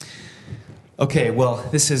Okay, well,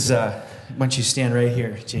 this is, why don't you stand right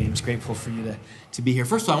here, James? Grateful for you to be here.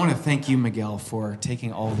 First of all, I want to thank you, Miguel, for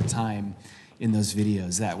taking all the time in those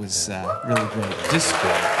videos. That was really great. Just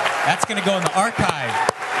that's going to go in the archive.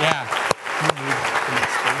 Yeah.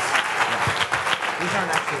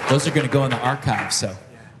 Those are going to go in the archive, so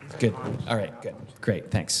good. All right, good.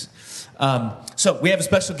 Great, thanks. So we have a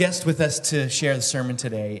special guest with us to share the sermon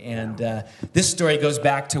today, and this story goes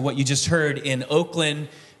back to what you just heard in Oakland.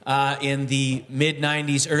 In the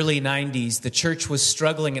mid-'90s, early '90s, the church was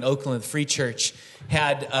struggling in Oakland. The Free Church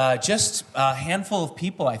had just a handful of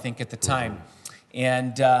people, I think, at the time.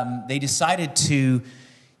 And they decided to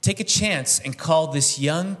take a chance and call this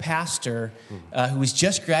young pastor who was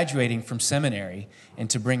just graduating from seminary and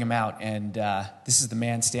to bring him out. And this is the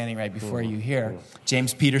man standing right before you here,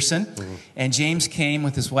 James Petersen. And James came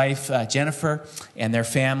with his wife, Jennifer, and their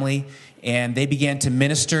family, and they began to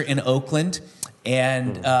minister in Oakland.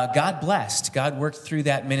 And God blessed. God worked through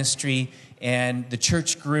that ministry, and the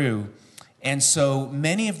church grew. And so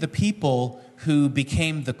many of the people who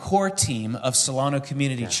became the core team of Solano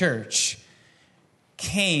Community Church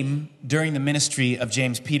came during the ministry of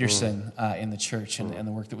James Petersen in the church and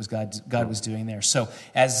the work that God was doing there. So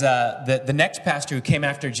as the next pastor who came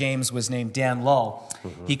after James was named Dan Lull,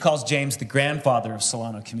 he calls James the grandfather of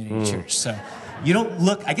Solano Community Church. So you don't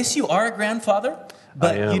look, I guess you are a grandfather,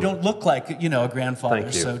 but you don't look like, a grandfather.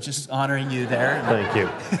 Thank you. So just honoring you there. Thank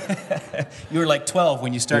you. You were like 12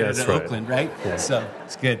 when you started in right. Oakland, right? Yeah. So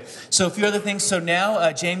it's good. So a few other things. So now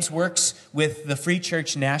James works with the Free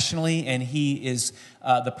Church nationally, and he is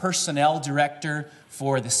the personnel director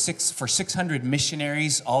for 600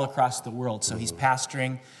 missionaries all across the world. So he's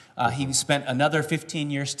pastoring. He spent another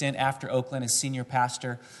 15-year stint after Oakland as senior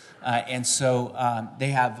pastor. And so they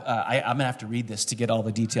have, I'm going to have to read this to get all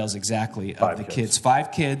the details exactly of the kids.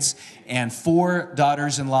 5 kids and 4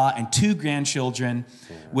 daughters-in-law and 2 grandchildren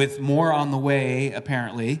with more on the way,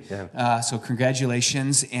 apparently. So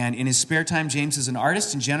congratulations. And in his spare time, James is an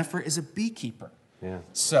artist and Jennifer is a beekeeper.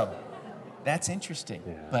 So that's interesting.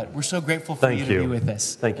 But we're so grateful for you to be with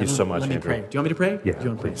us. Thank you so much, Let me Andrew. pray. Do you want me to pray? Yeah, Do you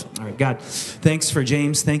want to please. pray? All right, God, thanks for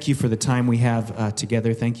James. Thank you for the time we have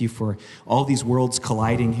together. Thank you for all these worlds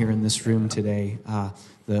colliding here in this room today,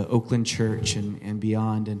 the Oakland Church and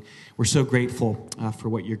beyond. And we're so grateful for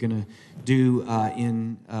what you're going to do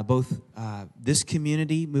in both this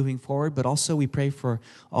community moving forward, but also we pray for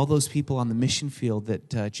all those people on the mission field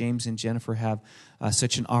that James and Jennifer have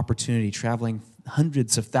such an opportunity, traveling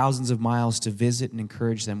hundreds of thousands of miles to visit and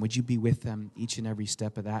encourage them. Would you be with them each and every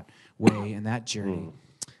step of that way and that journey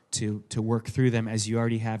to work through them as you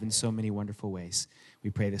already have in so many wonderful ways? We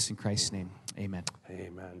pray this in Christ's name. Amen.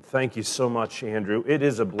 Amen. Thank you so much, Andrew. It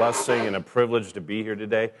is a blessing and a privilege to be here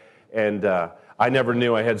today. And I never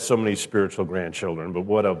knew I had so many spiritual grandchildren, but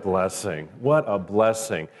what a blessing. What a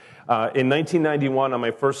blessing. In 1991, on my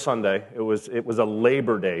first Sunday, it was a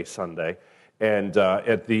Labor Day Sunday, and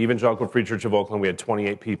at the Evangelical Free Church of Oakland, we had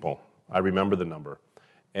 28 people. I remember the number.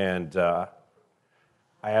 And I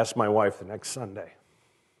asked my wife the next Sunday,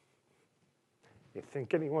 "You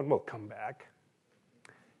think anyone will come back?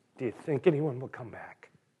 Do you think anyone will come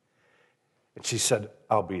back?" And she said,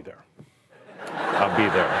 "I'll be there. I'll be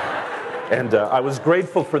there." And I was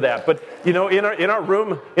grateful for that. But in our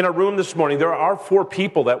room this morning, there are 4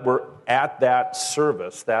 people that were at that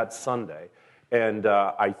service that Sunday. And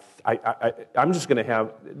I'm just going to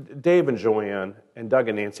have Dave and Joanne and Doug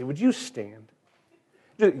and Nancy. Would you stand?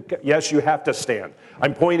 Yes, you have to stand.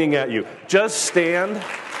 I'm pointing at you. Just stand.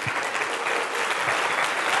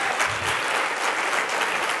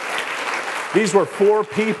 These were 4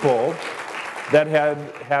 people that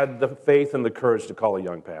had the faith and the courage to call a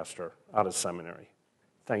young pastor out of seminary.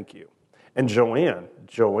 Thank you. And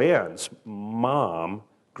Joanne's mom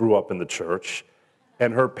grew up in the church,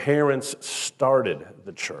 and her parents started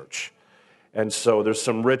the church. And so there's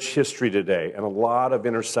some rich history today and a lot of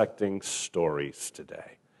intersecting stories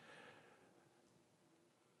today.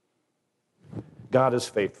 God is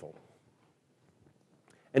faithful.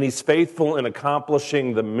 And he's faithful in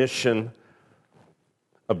accomplishing the mission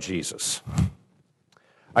of Jesus.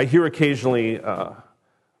 I hear occasionally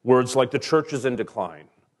words like the church is in decline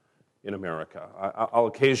in America. I'll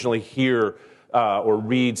occasionally hear or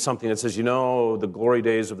read something that says, the glory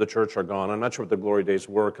days of the church are gone. I'm not sure what the glory days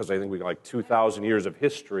were because I think we got like 2,000 years of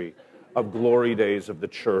history of glory days of the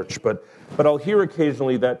church. But I'll hear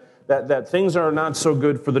occasionally that things are not so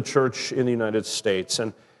good for the church in the United States.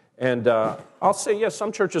 And I'll say, yes,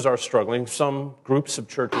 some churches are struggling. Some groups of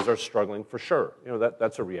churches are struggling for sure.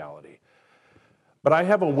 That's a reality. But I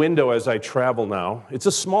have a window as I travel now. It's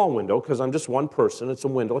a small window because I'm just one person. It's a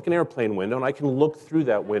window, like an airplane window, and I can look through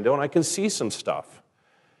that window and I can see some stuff.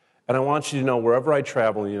 And I want you to know, wherever I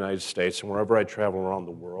travel in the United States and wherever I travel around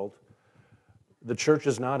the world, the church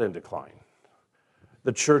is not in decline.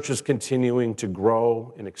 The church is continuing to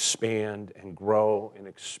grow and expand and grow and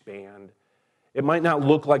expand. It might not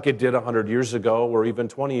look like it did 100 years ago or even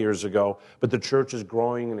 20 years ago, but the church is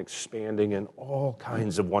growing and expanding in all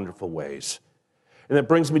kinds of wonderful ways. And that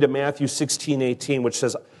brings me to Matthew 16:18, which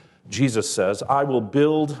says, Jesus says, I will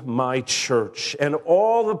build my church, and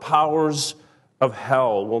all the powers of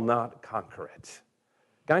hell will not conquer it.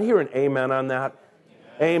 Can I hear an amen on that?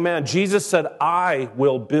 Amen. Jesus said, I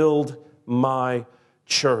will build my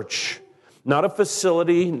church. Not a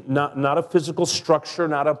facility, not a physical structure,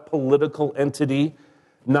 not a political entity,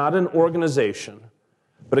 not an organization,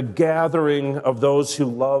 but a gathering of those who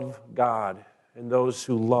love God and those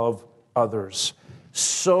who love others.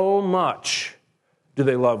 So much do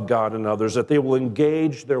they love God and others that they will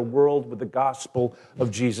engage their world with the gospel of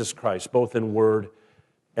Jesus Christ, both in word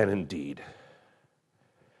and in deed.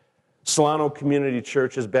 Solano Community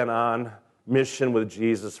Church has been on mission with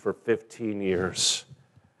Jesus for 15 years.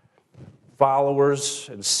 Followers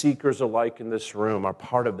and seekers alike in this room are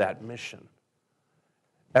part of that mission.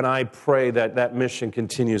 And I pray that that mission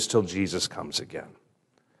continues till Jesus comes again.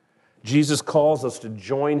 Jesus calls us to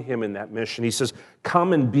join him in that mission. He says,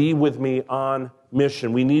 come and be with me on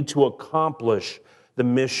mission. We need to accomplish the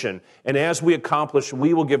mission. And as we accomplish,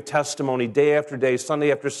 we will give testimony day after day,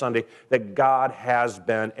 Sunday after Sunday, that God has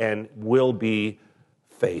been and will be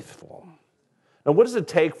faithful. Now, what does it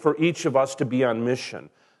take for each of us to be on mission?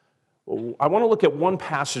 I want to look at one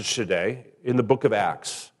passage today in the book of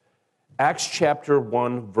Acts. Acts chapter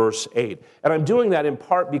 1, verse 8. And I'm doing that in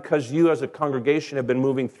part because you as a congregation have been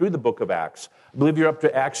moving through the book of Acts. I believe you're up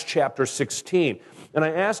to Acts chapter 16. And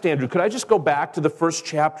I asked Andrew, could I just go back to the first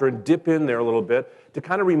chapter and dip in there a little bit to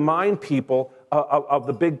kind of remind people of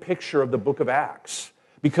the big picture of the book of Acts?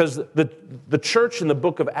 Because the church in the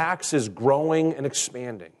book of Acts is growing and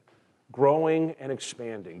expanding. Growing and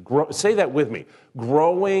expanding. Say that with me.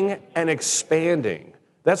 Growing and expanding.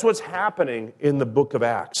 That's what's happening in the book of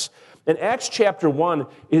Acts. And Acts chapter 1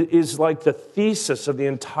 is like the thesis of the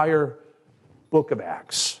entire book of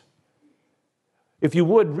Acts. If you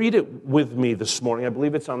would, read it with me this morning. I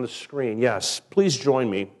believe it's on the screen. Yes, please join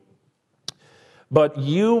me. But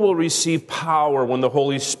you will receive power when the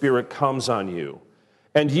Holy Spirit comes on you,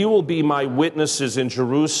 and you will be my witnesses in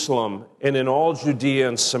Jerusalem and in all Judea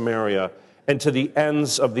and Samaria and to the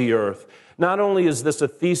ends of the earth. Not only is this a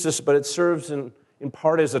thesis, but it serves in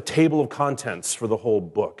part as a table of contents for the whole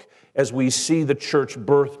book, as we see the church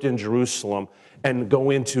birthed in Jerusalem and go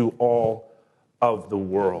into all of the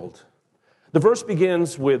world. The verse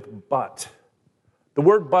begins with but. The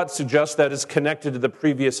word but suggests that it's connected to the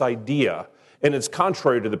previous idea, and it's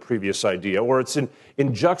contrary to the previous idea, or it's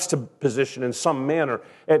in juxtaposition in some manner.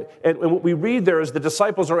 And what we read there is the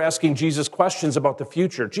disciples are asking Jesus questions about the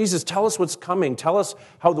future. Jesus, tell us what's coming. Tell us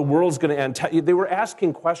how the world's going to end. They were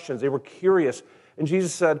asking questions. They were curious. And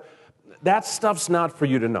Jesus said, that stuff's not for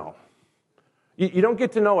you to know. You don't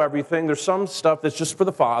get to know everything. There's some stuff that's just for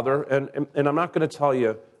the Father, and I'm not going to tell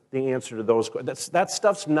you the answer to those questions. That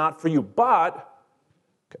stuff's not for you, but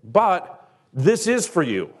this is for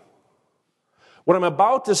you. What I'm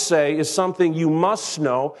about to say is something you must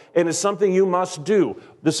know, and is something you must do.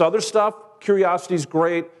 This other stuff, curiosity's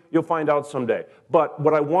great. You'll find out someday. But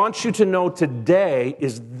what I want you to know today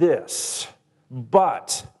is this.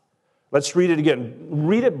 But, let's read it again.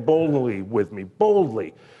 Read it boldly with me,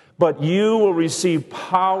 boldly. But you will receive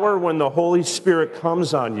power when the Holy Spirit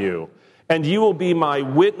comes on you, and you will be my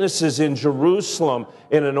witnesses in Jerusalem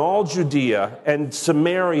and in all Judea and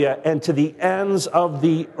Samaria and to the ends of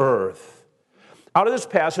the earth. Out of this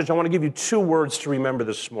passage, I want to give you two words to remember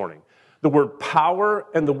this morning. The word power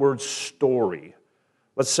and the word story.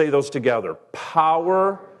 Let's say those together.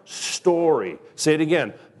 Power, story. Say it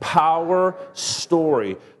again. Power,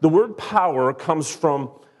 story. The word power comes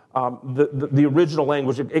from the original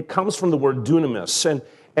language. It comes from the word dunamis.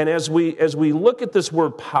 And as we look at this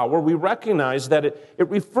word power, we recognize that it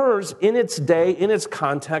refers in its day, in its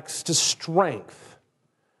context, to strength.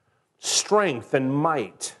 Strength and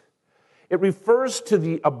might. It refers to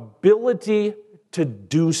the ability to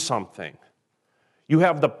do something. You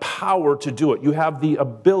have the power to do it. You have the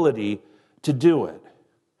ability to do it.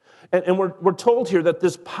 And we're told here that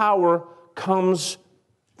this power comes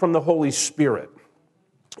from the Holy Spirit.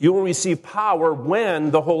 You will receive power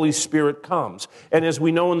when the Holy Spirit comes. And as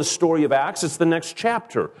we know in the story of Acts, it's the next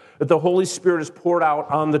chapter that the Holy Spirit is poured out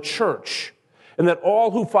on the church. and that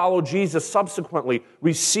all who follow Jesus subsequently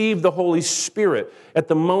receive the Holy Spirit at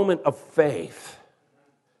the moment of faith.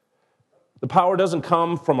 The power doesn't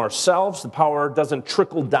come from ourselves. The power doesn't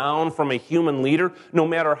trickle down from a human leader. No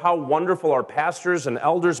matter how wonderful our pastors and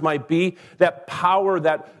elders might be, that power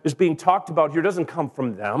that is being talked about here doesn't come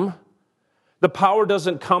from them. The power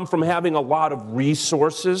doesn't come from having a lot of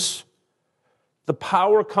resources. The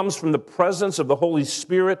power comes from the presence of the Holy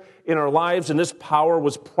Spirit in our lives, and this power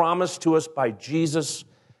was promised to us by Jesus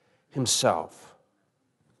himself.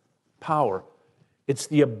 Power, it's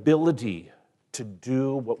the ability to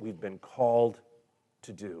do what we've been called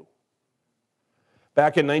to do.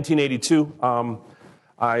 Back in 1982,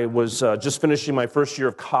 I was just finishing my first year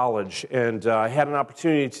of college, and I had an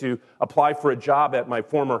opportunity to apply for a job at my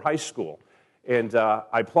former high school. And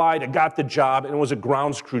I applied, I got the job, and it was a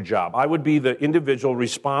grounds crew job. I would be the individual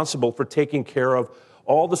responsible for taking care of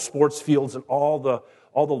all the sports fields and all the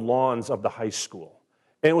lawns of the high school.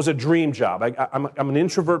 And it was a dream job. I'm an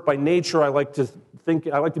introvert by nature. I like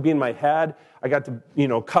to be in my head. I got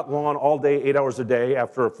to, cut lawn all day, 8 hours a day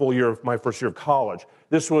after a full year of my first year of college.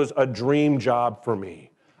 This was a dream job for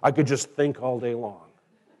me. I could just think all day long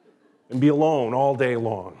and be alone all day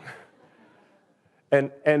long.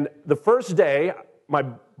 And the first day, my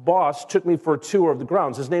boss took me for a tour of the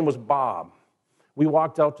grounds. His name was Bob. We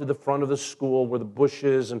walked out to the front of the school where the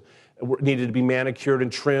bushes and needed to be manicured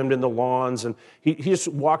and trimmed, and the lawns, and he just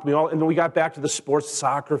walked me all, and then we got back to the sports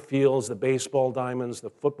soccer fields, the baseball diamonds, the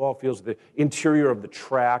football fields, the interior of the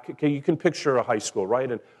track. Okay, you can picture a high school,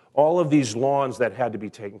 right? And all of these lawns that had to be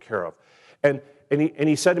taken care of. And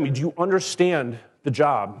he said to me, do you understand the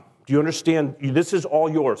job? Do you understand, this is all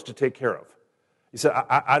yours to take care of? He said,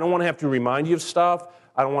 I don't want to have to remind you of stuff.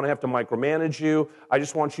 I don't want to have to micromanage you. I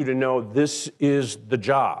just want you to know this is the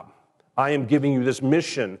job. I am giving you this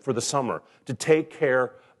mission for the summer to take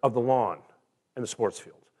care of the lawn and the sports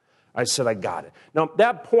field. I said, I got it. Now, at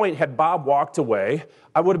that point, had Bob walked away,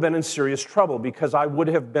 I would have been in serious trouble because I would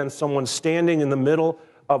have been someone standing in the middle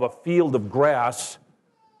of a field of grass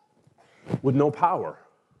with no power,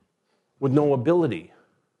 with no ability.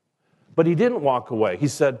 But he didn't walk away. He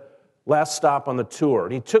said, last stop on the tour.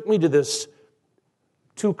 And he took me to this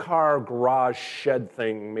two-car garage shed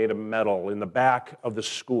thing made of metal in the back of the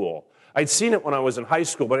school. I'd seen it when I was in high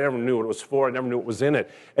school, but I never knew what it was for. I never knew what was in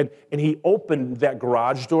it. And he opened that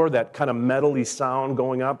garage door, that kind of metal-y sound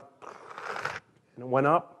going up, and it went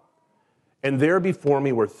up. And there before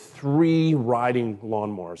me were 3 riding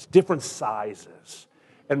lawnmowers, different sizes,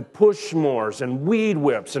 and push mowers, and weed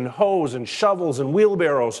whips, and hoes, and shovels, and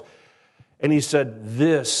wheelbarrows. And he said,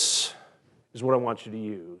 this is what I want you to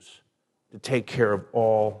use to take care of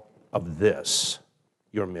all of this,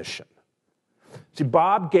 your mission. See,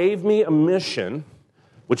 Bob gave me a mission,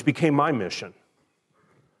 which became my mission.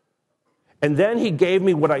 And then he gave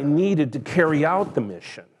me what I needed to carry out the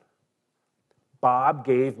mission. Bob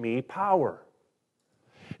gave me power.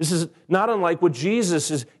 This is not unlike what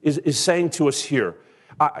Jesus is saying to us here.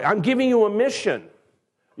 I'm giving you a mission.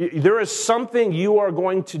 There is something you are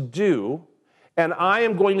going to do, and I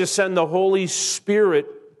am going to send the Holy Spirit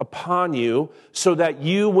upon you so that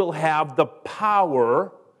you will have the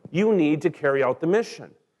power you need to carry out the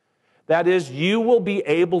mission. That is, you will be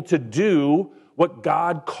able to do what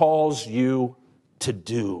God calls you to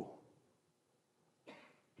do.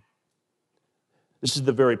 This is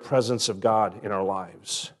the very presence of God in our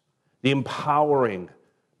lives, the empowering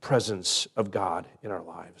presence of God in our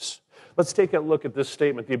lives. Let's take a look at this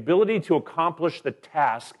statement. The ability to accomplish the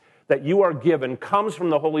task that you are given comes from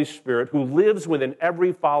the Holy Spirit who lives within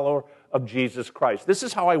every follower of Jesus Christ. This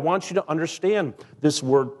is how I want you to understand this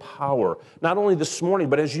word power, not only this morning,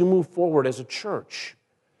 but as you move forward as a church.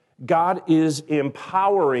 God is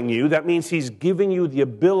empowering you. That means he's giving you the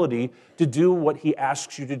ability to do what he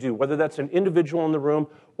asks you to do, whether that's an individual in the room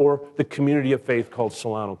or the community of faith called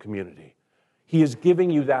Solano Community. He is giving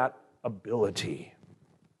you that ability,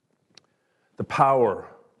 the power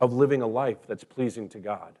of living a life that's pleasing to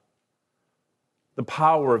God, the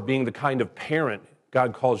power of being the kind of parent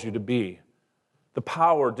God calls you to be, the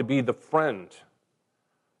power to be the friend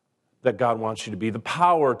that God wants you to be, the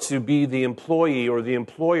power to be the employee or the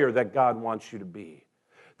employer that God wants you to be,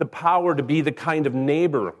 the power to be the kind of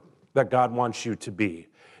neighbor that God wants you to be.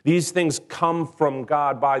 These things come from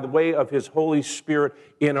God by the way of his Holy Spirit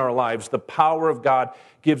in our lives. The power of God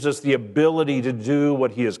gives us the ability to do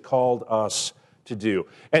what he has called us to do.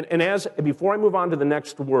 And before I move on to the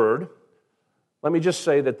next word, let me just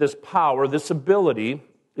say that this power, this ability,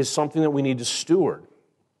 is something that we need to steward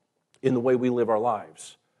in the way we live our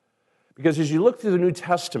lives. Because as you look through the New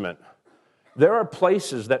Testament, there are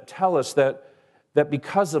places that tell us that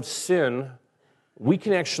because of sin, we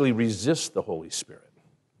can actually resist the Holy Spirit.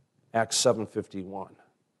 Acts 7:51.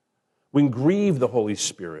 We can grieve the Holy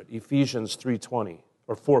Spirit. Ephesians 3:20,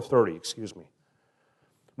 or 4:30, excuse me.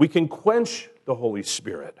 We can quench the Holy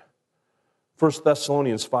Spirit. 1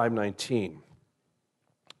 Thessalonians 5:19.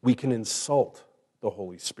 We can insult the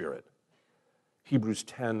Holy Spirit. Hebrews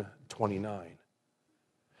 10:29.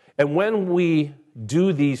 And when we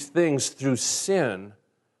do these things through sin,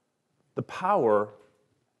 the power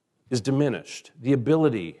is diminished. The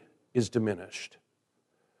ability is diminished.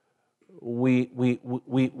 We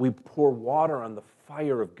pour water on the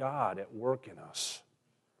fire of God at work in us.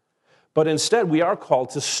 But instead, we are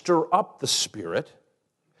called to stir up the Spirit.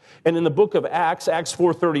 And in the book of Acts, Acts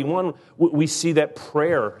 4:31, we see that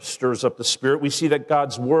prayer stirs up the Spirit. We see that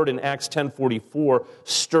God's word in Acts 10:44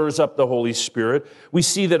 stirs up the Holy Spirit. We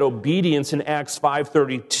see that obedience in Acts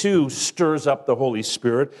 5:32 stirs up the Holy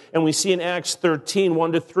Spirit. And we see in Acts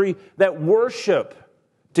 13:1-3, that worship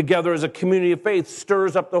together as a community of faith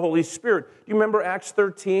stirs up the Holy Spirit. Do you remember Acts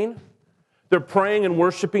 13? They're praying and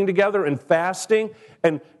worshiping together and fasting.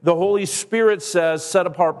 And the Holy Spirit says, set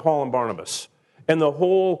apart Paul and Barnabas. And the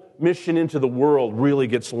whole mission into the world really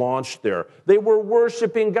gets launched there. They were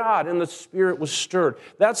worshiping God, and the Spirit was stirred.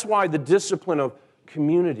 That's why the discipline of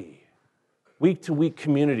community, week-to-week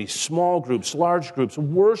community, small groups, large groups,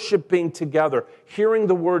 worshiping together, hearing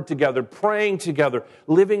the word together, praying together,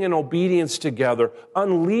 living in obedience together,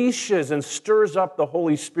 unleashes and stirs up the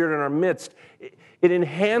Holy Spirit in our midst. It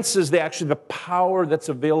enhances the power that's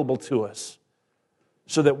available to us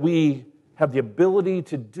so that we have the ability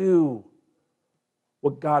to do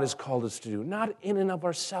what God has called us to do, not in and of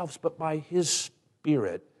ourselves, but by His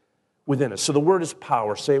Spirit within us. So the word is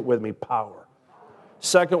power. Say it with me, power.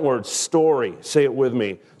 Second word, story. Say it with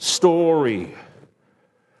me, story.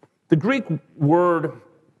 The Greek word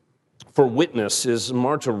for witness is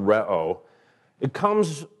martyreo. It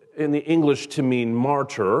comes in the English to mean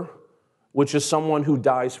martyr, which is someone who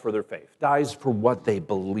dies for their faith, dies for what they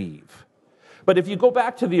believe. But if you go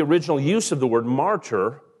back to the original use of the word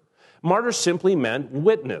martyr, martyr simply meant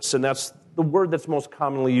witness, and that's the word that's most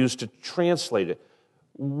commonly used to translate it,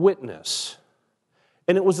 witness.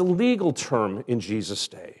 And it was a legal term in Jesus'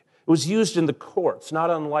 day. It was used in the courts, not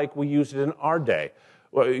unlike we use it in our day.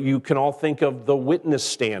 You can all think of the witness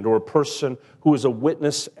stand, or a person who is a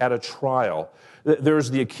witness at a trial. There's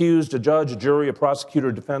the accused, a judge, a jury, a prosecutor,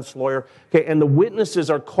 a defense lawyer. Okay, and the witnesses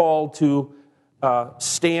are called to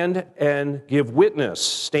stand and give witness.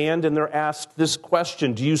 Stand, and they're asked this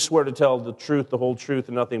question: do you swear to tell the truth, the whole truth,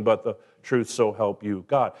 and nothing but the truth, so help you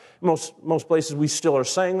God? Most places we still are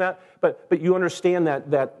saying that, but you understand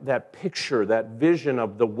that picture, that vision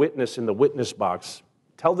of the witness in the witness box.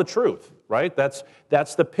 Tell the truth, right?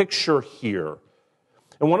 That's the picture here.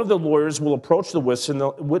 And one of the lawyers will approach the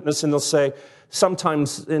witness and they'll say,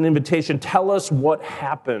 sometimes an invitation, tell us what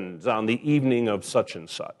happened on the evening of such and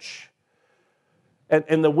such.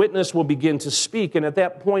 And the witness will begin to speak, and at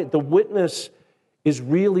that point, the witness is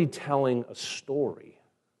really telling a story.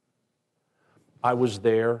 I was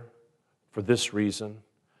there for this reason.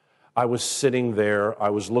 I was sitting there. I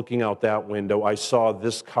was looking out that window. I saw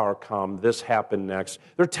this car come. This happened next.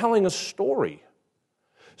 They're telling a story.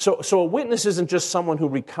 So a witness isn't just someone who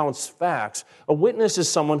recounts facts. A witness is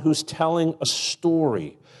someone who's telling a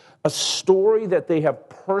story that they have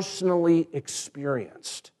personally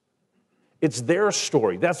experienced. It's their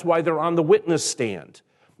story. That's why they're on the witness stand.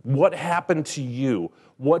 What happened to you?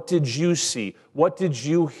 What did you see? What did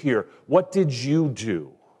you hear? What did you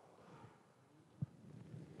do?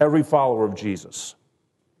 Every follower of Jesus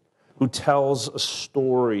who tells a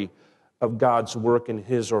story of God's work in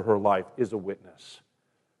his or her life is a witness.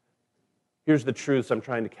 Here's the truths I'm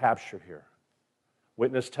trying to capture here.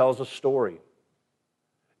 Witness tells a story.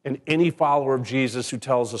 And any follower of Jesus who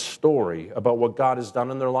tells a story about what God has done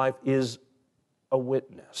in their life is a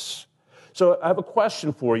witness. So I have a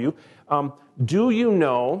question for you. Do you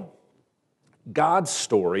know God's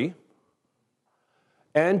story?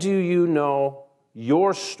 And do you know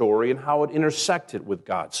your story and how it intersected with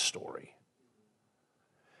God's story?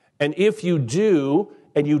 And if you do,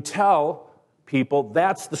 and you tell people,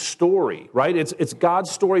 that's the story, right? It's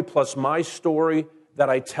God's story plus my story that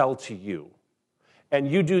I tell to you.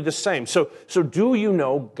 And you do the same. So do you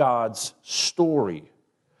know God's story?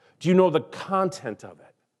 Do you know the content of it?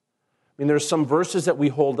 I mean, there's some verses that we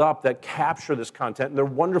hold up that capture this content, and they're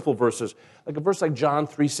wonderful verses. Like a verse like John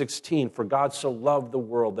 3:16, for God so loved the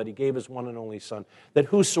world that he gave his one and only Son, that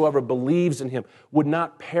whosoever believes in him would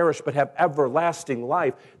not perish but have everlasting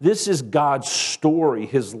life. This is God's story,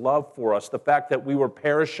 his love for us, the fact that we were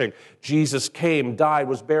perishing. Jesus came, died,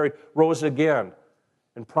 was buried, rose again,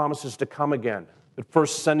 and promises to come again. at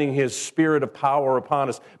first sending his Spirit of power upon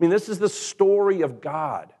us. I mean, this is the story of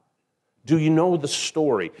God. Do you know the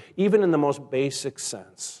story, even in the most basic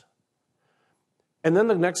sense? And then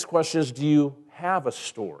the next question is, do you have a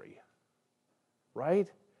story? Right?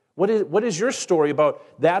 What is your story about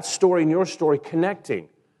that story and your story connecting?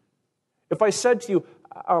 If I said to you,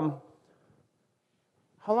 how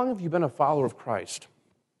long have you been a follower of Christ?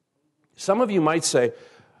 Some of you might say,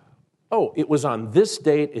 oh, it was on this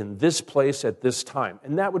date, in this place, at this time.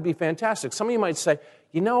 And that would be fantastic. Some of you might say,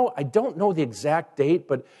 I don't know the exact date,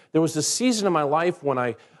 but there was a season in my life when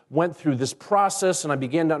I went through this process and I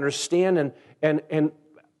began to understand, and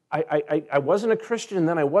I wasn't a Christian, and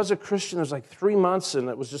then I was a Christian. It was like 3 months, and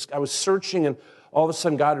I was searching, and all of a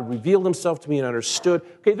sudden God had revealed himself to me and understood.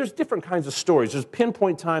 Okay, there's different kinds of stories. There's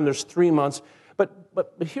pinpoint time, there's 3 months,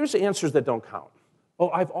 but here's the answers that don't count. Oh,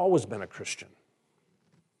 I've always been a Christian.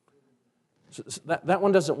 So that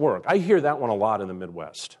one doesn't work. I hear that one a lot in the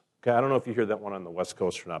Midwest. Okay, I don't know if you hear that one on the West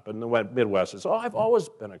Coast or not, but in the Midwest, it's, I've always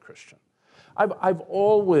been a Christian. I've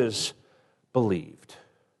always believed.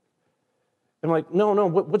 And I'm like, no,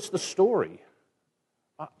 what's the story?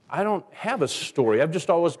 I don't have a story. I've just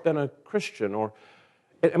always been a Christian. Or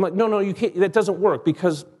I'm like, no, you can't. That doesn't work,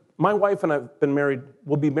 because my wife and I've been married.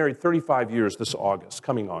 We'll be married 35 years this August,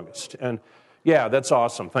 coming August. And yeah, that's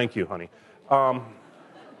awesome. Thank you, honey.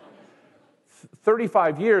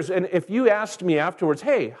 35 years. And if you asked me afterwards,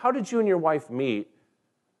 hey, how did you and your wife meet?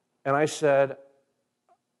 And I said,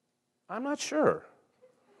 I'm not sure.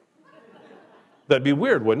 That'd be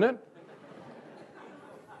weird, wouldn't it?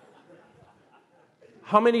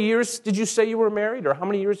 How many years did you say you were married? Or how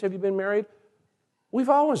many years have you been married? We've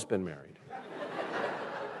always been married.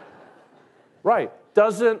 Right.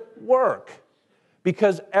 Doesn't work.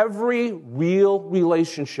 Because every real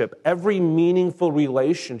relationship, every meaningful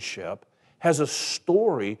relationship has a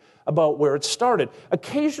story about where it started.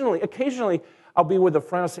 Occasionally, I'll be with a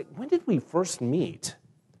friend, I'll say, when did we first meet?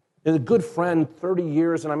 And a good friend, 30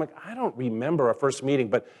 years, and I'm like, I don't remember our first meeting,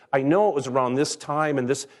 but I know it was around this time,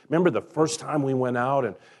 and remember the first time we went out,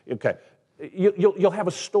 and okay. You'll have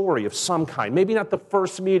a story of some kind. Maybe not the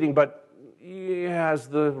first meeting, but as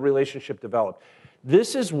the relationship developed.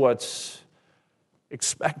 This is what's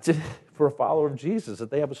expected for a follower of Jesus, that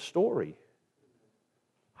they have a story.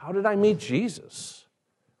 How did I meet Jesus?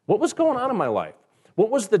 What was going on in my life? What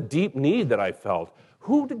was the deep need that I felt?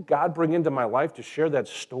 Who did God bring into my life to share that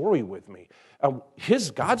story with me?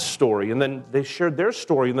 God's story, and then they shared their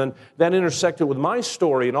story, and then that intersected with my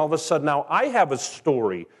story, and all of a sudden now I have a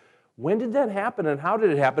story. When did that happen, and how did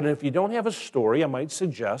it happen? And if you don't have a story, I might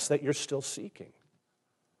suggest that you're still seeking.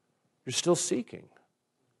 You're still seeking.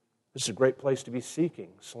 This is a great place to be seeking,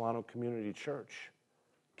 Solano Community Church.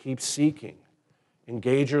 Keep seeking.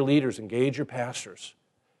 Engage your leaders, engage your pastors.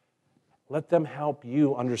 Let them help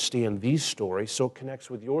you understand these stories so it connects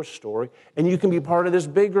with your story, and you can be part of this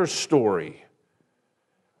bigger story.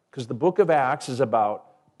 Because the book of Acts is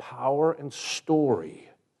about power and story.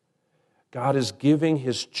 God is giving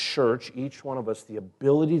his church, each one of us, the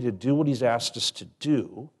ability to do what he's asked us to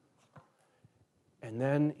do, and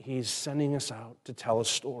then he's sending us out to tell a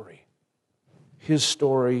story. His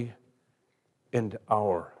story and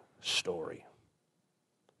our story.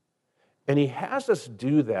 And he has us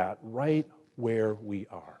do that right where we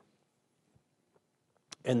are.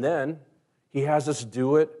 And then he has us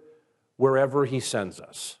do it wherever he sends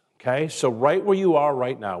us. Okay? So right where you are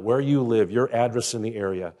right now, where you live, your address in the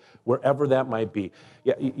area, wherever that might be,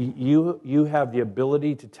 you have the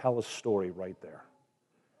ability to tell a story right there.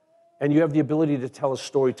 And you have the ability to tell a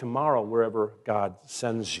story tomorrow wherever God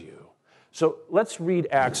sends you. So let's read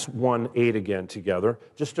Acts 1:8 again together,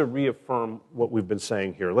 just to reaffirm what we've been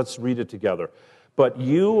saying here. Let's read it together. But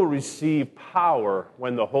you will receive power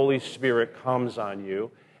when the Holy Spirit comes on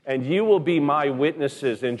you, and you will be my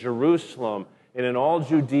witnesses in Jerusalem and in all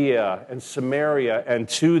Judea and Samaria and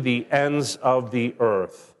to the ends of the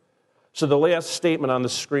earth. So the last statement on the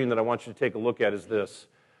screen that I want you to take a look at is this.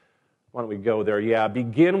 Why don't we go there? Yeah,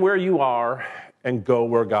 begin where you are and go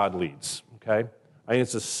where God leads, okay? I think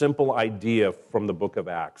it's a simple idea from the book of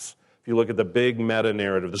Acts. If you look at the big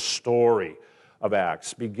meta-narrative, the story of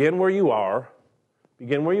Acts, begin where you are,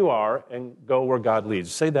 and go where God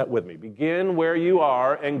leads. Say that with me. Begin where you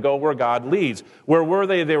are and go where God leads. Where were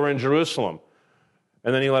they? They were in Jerusalem.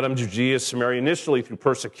 And then he led them to Judea, Samaria, initially through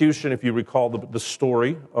persecution, if you recall the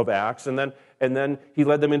story of Acts. And then he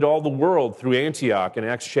led them into all the world through Antioch in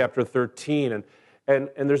Acts chapter 13. And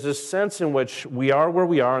there's this sense in which we are where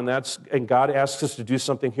we are, and God asks us to do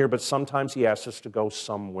something here, but sometimes he asks us to go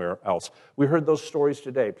somewhere else. We heard those stories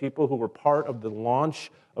today, people who were part of the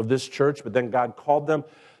launch of this church, but then God called them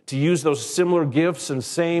to use those similar gifts and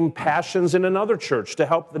same passions in another church to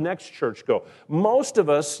help the next church go. Most of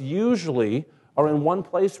us usually are in one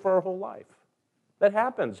place for our whole life. That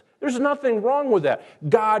happens. There's nothing wrong with that.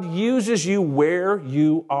 God uses you where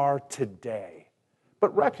you are today.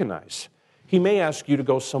 But recognize, he may ask you to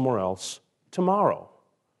go somewhere else tomorrow.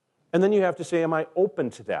 And then you have to say, am I open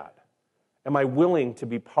to that? Am I willing to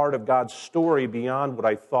be part of God's story beyond what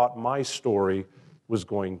I thought my story was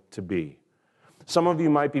going to be? Some of you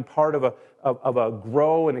might be part of a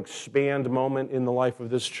grow and expand moment in the life of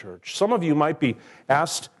this church. Some of you might be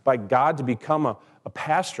asked by God to become a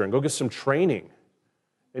pastor and go get some training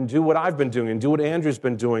and do what I've been doing and do what Andrew's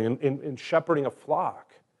been doing in shepherding a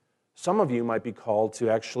flock. Some of you might be called to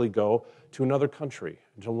actually go to another country,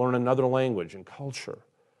 to learn another language and culture,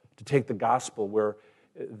 to take the gospel where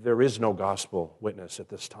there is no gospel witness at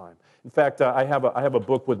this time. In fact, I have a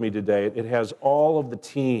book with me today. It has all of the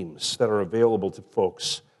teams that are available to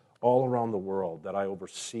folks all around the world that I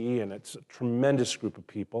oversee, and it's a tremendous group of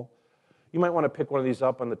people. You might want to pick one of these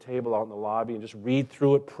up on the table out in the lobby and just read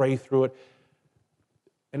through it, pray through it,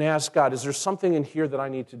 and ask God, is there something in here that I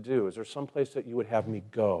need to do? Is there some place that you would have me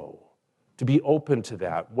go? To be open to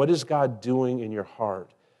that. What is God doing in your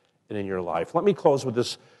heart and in your life? Let me close with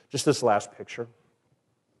this last picture.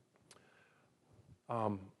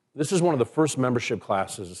 This is one of the first membership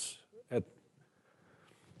classes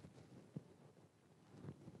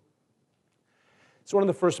It's one of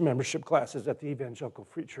the first membership classes at the Evangelical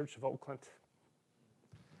Free Church of Oakland.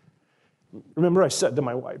 Remember I said to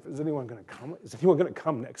my wife, is anyone going to come? Is anyone going to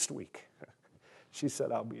come next week? She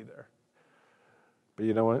said, I'll be there. But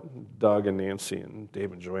you know what? Doug and Nancy and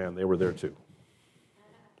Dave and Joanne, they were there too.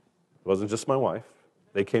 It wasn't just my wife.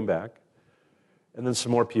 They came back. And then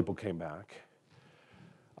some more people came back.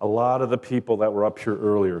 A lot of the people that were up here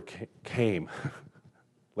earlier came.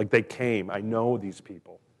 Like they came. I know these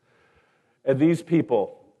people. And these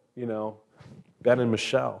people, you know, Ben and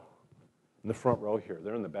Michelle in the front row here.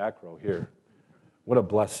 They're in the back row here. What a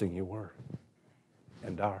blessing you were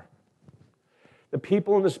and are. The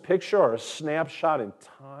people in this picture are a snapshot in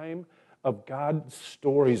time of God's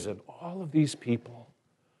stories and all of these people.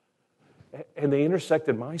 And they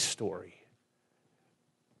intersected my story.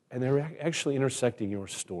 And they're actually intersecting your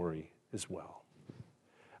story as well.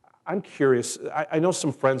 I'm curious. I know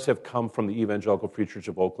some friends have come from the Evangelical Free Church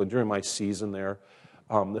of Oakland during my season there,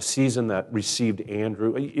 the season that received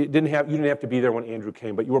Andrew. You didn't have to be there when Andrew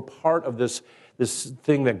came, but you were part of this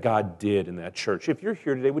thing that God did in that church. If you're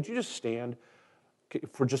here today, would you just stand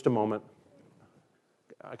for just a moment?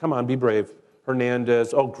 Come on, be brave.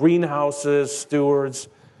 Hernandez. Oh, greenhouses, stewards.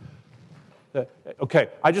 Okay,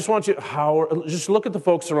 I just want you, Howard, just look at the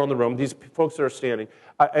folks around the room, these folks that are standing,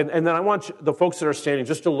 and then I want the folks that are standing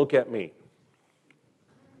just to look at me.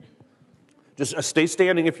 Just stay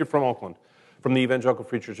standing if you're from Oakland, from the Evangelical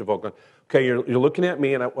Free Church of Oakland. Okay, you're looking at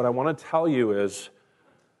me, and what I want to tell you is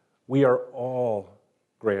we are all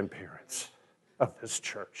grandparents of this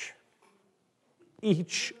church.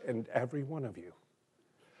 Each and every one of you.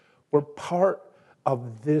 We're part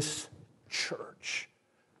of this church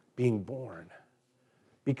being born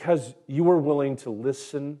because you were willing to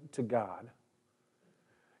listen to God.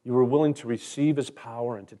 You were willing to receive his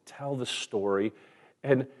power and to tell the story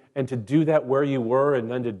and to do that where you were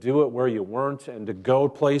and then to do it where you weren't and to go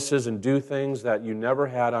places and do things that you never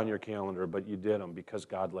had on your calendar, but you did them because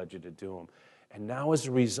God led you to do them. And now as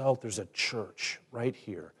a result, there's a church right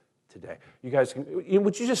here today. You guys,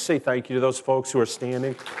 would you just say thank you to those folks who are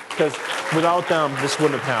standing? Because without them, this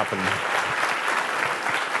wouldn't have happened.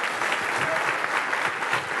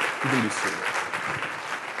 You can be seated.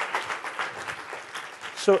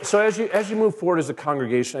 So as you move forward as a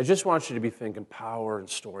congregation, I just want you to be thinking power and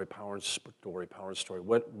story, power and story, power and story.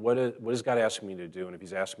 What is God asking me to do? And if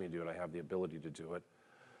he's asking me to do it, I have the ability to do it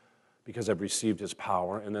because I've received his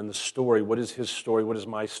power. And then the story, what is his story? What is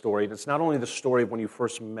my story? And it's not only the story of when you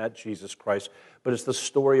first met Jesus Christ, but it's the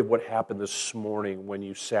story of what happened this morning when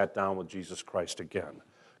you sat down with Jesus Christ again.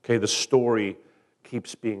 Okay, the story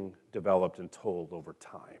keeps being developed and told over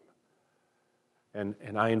time.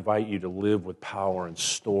 And I invite you to live with power and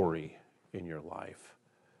story in your life.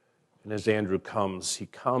 And as Andrew comes, he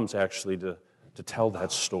comes actually to tell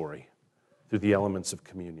that story through the elements of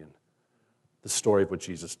communion, the story of what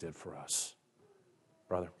Jesus did for us.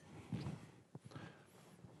 Brother. Thank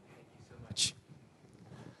you so much.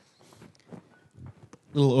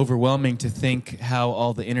 A little overwhelming to think how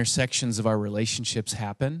all the intersections of our relationships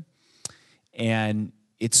happen. And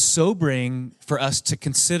it's sobering for us to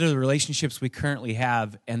consider the relationships we currently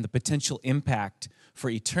have and the potential impact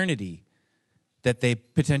for eternity that they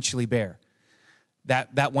potentially bear.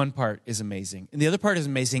 That one part is amazing. And the other part is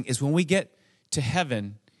amazing is when we get to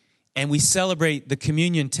heaven and we celebrate the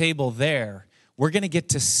communion table there, we're going to get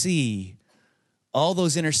to see all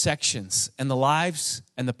those intersections and the lives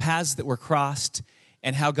and the paths that were crossed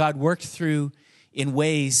and how God worked through in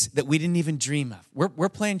ways that we didn't even dream of. We're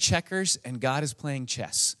playing checkers and God is playing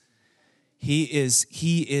chess. He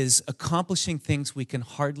is accomplishing things we can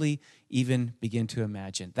hardly even begin to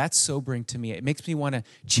imagine. That's sobering to me. It makes me want to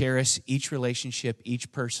cherish each relationship,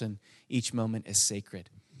 each person, each moment as sacred.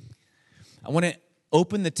 I want to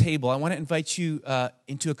open the table. I want to invite you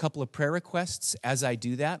into a couple of prayer requests as I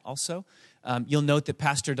do that also. You'll note that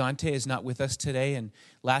Pastor Dante is not with us today, and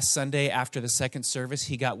last Sunday after the second service,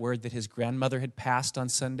 he got word that his grandmother had passed on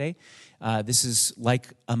Sunday. This is like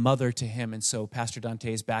a mother to him, and so Pastor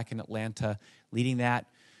Dante is back in Atlanta leading that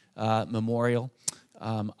memorial.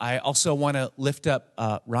 I also want to lift up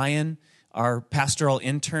Ryan, our pastoral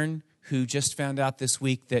intern, who just found out this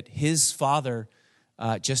week that his father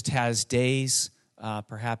just has days,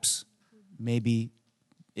 perhaps maybe,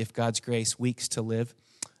 if God's grace, weeks to live.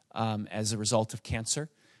 As a result of cancer,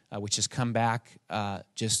 which has come back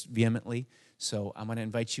just vehemently. So I'm going to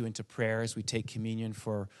invite you into prayer as we take communion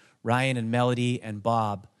for Ryan and Melody and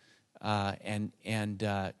Bob and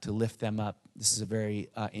to lift them up. This is a very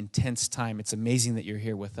intense time. It's amazing that you're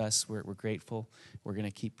here with us. We're grateful. We're going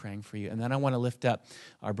to keep praying for you. And then I want to lift up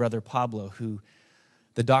our brother Pablo, who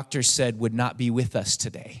the doctor said would not be with us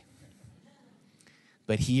today.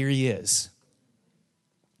 But here he is.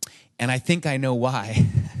 And I think I know why.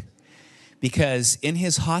 Because in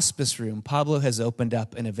his hospice room, Pablo has opened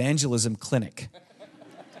up an evangelism clinic.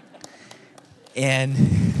 And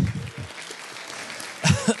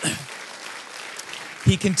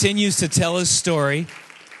he continues to tell his story.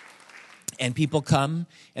 And people come,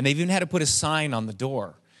 and they've even had to put a sign on the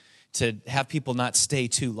door to have people not stay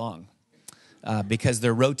too long because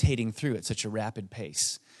they're rotating through at such a rapid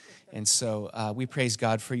pace. And so we praise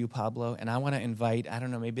God for you, Pablo. And I want to invite, I don't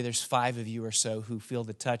know, maybe there's 5 of you or so who feel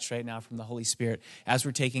the touch right now from the Holy Spirit as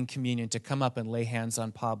we're taking communion to come up and lay hands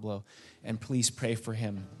on Pablo. And please pray for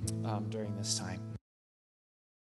him during this time.